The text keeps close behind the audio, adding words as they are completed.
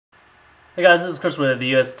Hey guys, this is Chris with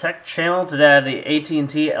the US Tech Channel. Today I have the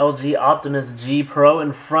AT&T LG Optimus G Pro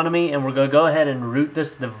in front of me, and we're going to go ahead and root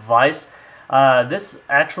this device. This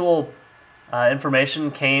actual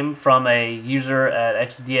information came from a user at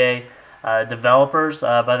XDA Developers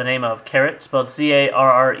by the name of Carrot, spelled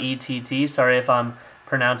C-A-R-R-E-T-T. Sorry if I'm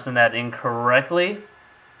pronouncing that incorrectly.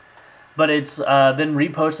 But it's been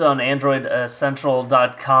reposted on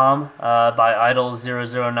AndroidCentral.com by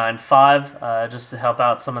Idle0095 just to help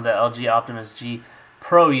out some of the LG Optimus G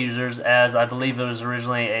Pro users, as I believe it was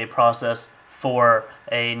originally a process for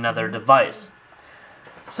another device.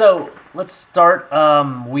 So let's start.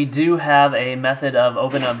 We do have a method of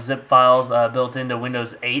opening up zip files built into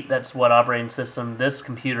Windows 8. That's what operating system this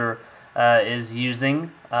computer is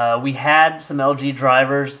using. We had some LG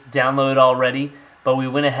drivers downloaded already, but we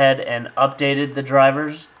went ahead and updated the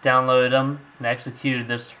drivers, downloaded them, and executed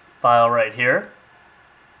this file right here.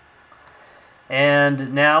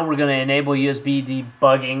 And now we're going to enable USB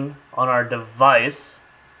debugging on our device.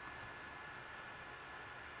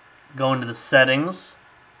 Go into the settings.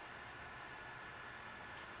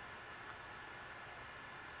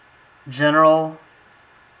 General.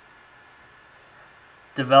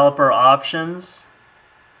 Developer options.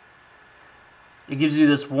 It gives you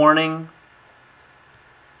this warning.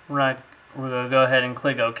 We're going to go ahead and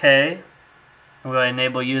click OK. We're going to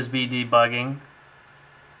enable USB debugging.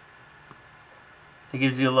 It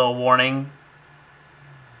gives you a little warning.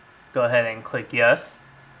 Go ahead and click yes.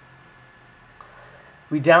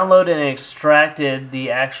 We downloaded and extracted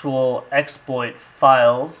the actual exploit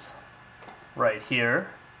files right here.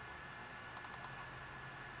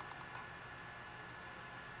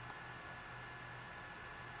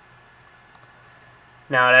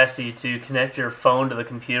 Now it asks you to connect your phone to the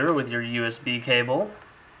computer with your USB cable.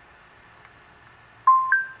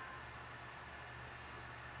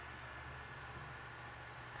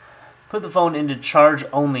 Put the phone into charge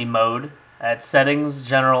only mode at settings,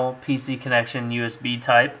 general, PC connection, USB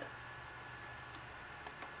type.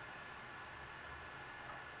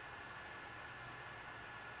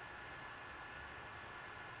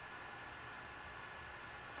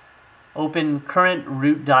 Open current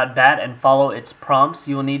root.bat and follow its prompts.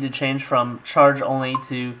 You will need to change from charge only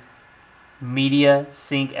to media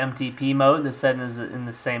sync MTP mode. The setting is in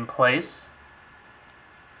the same place.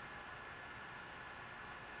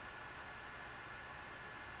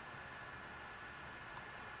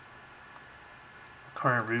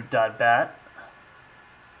 Current root.bat.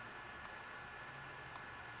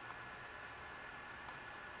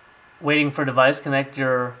 Waiting for device. Connect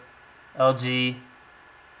your LG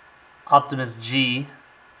Optimus G,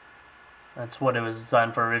 that's what it was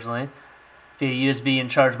designed for originally, via USB in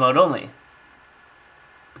charge mode only.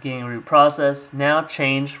 Beginning root process. Now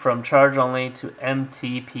change from charge only to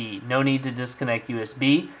MTP. No need to disconnect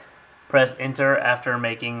USB. Press enter after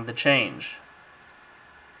making the change.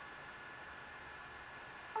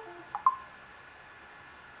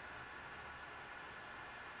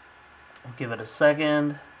 We'll give it a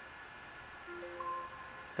second.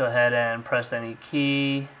 Go ahead and press any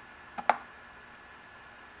key.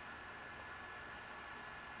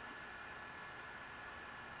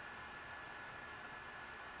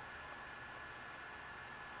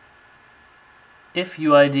 If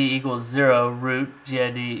UID equals 0, root,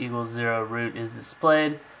 GID equals 0, root is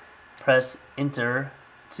displayed. Press enter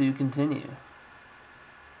to continue.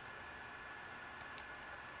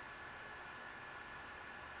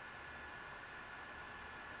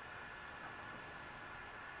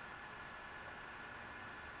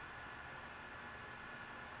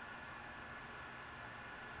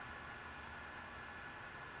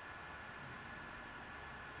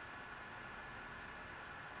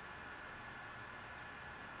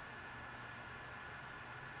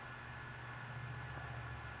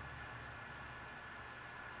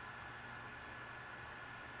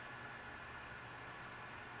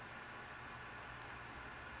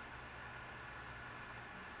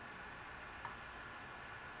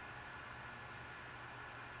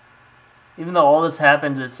 Even though all this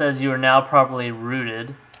happens, it says you are now properly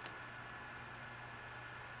rooted.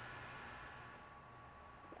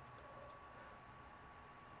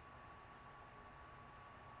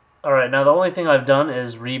 Alright, now the only thing I've done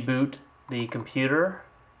is reboot the computer.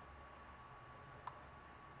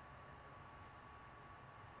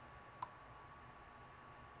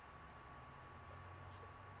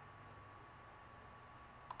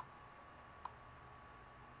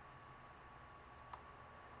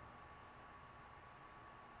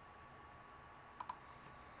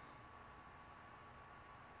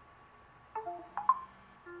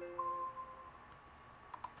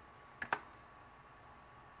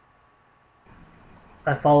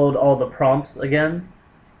 I followed all the prompts again.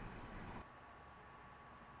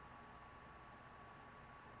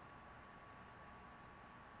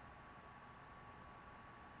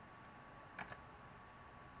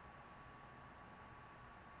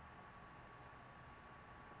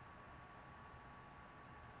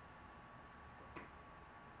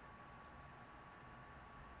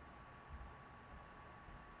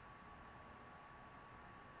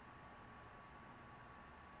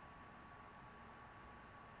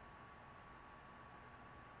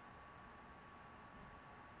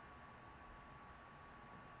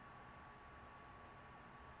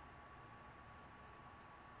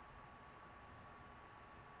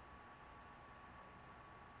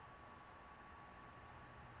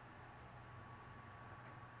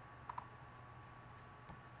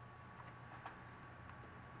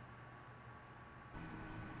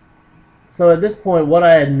 So at this point, what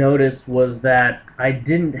I had noticed was that I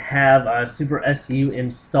didn't have a Super SU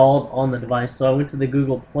installed on the device. So I went to the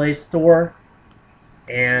Google Play Store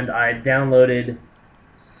and I downloaded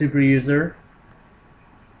Super User.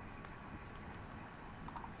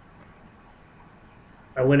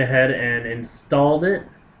 I went ahead and installed it.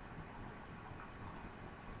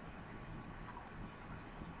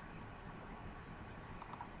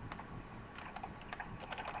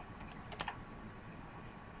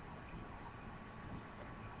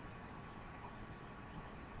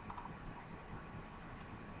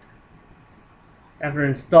 After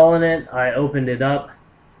installing it, I opened it up.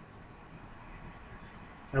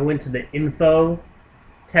 I went to the Info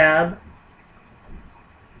tab.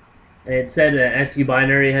 And it said that SU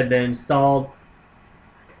binary had been installed.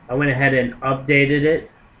 I went ahead and updated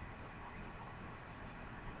it.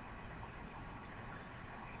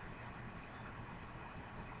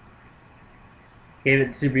 Gave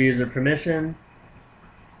it super user permission.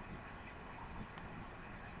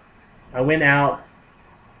 I went out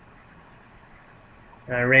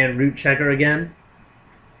and I ran root checker again.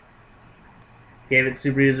 Gave it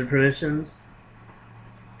super user permissions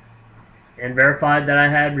and verified that I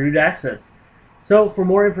had root access. So for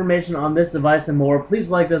more information on this device and more,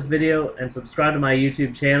 please like this video and subscribe to my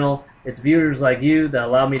YouTube channel. It's viewers like you that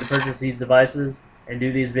allow me to purchase these devices and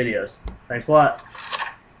do these videos. Thanks a lot.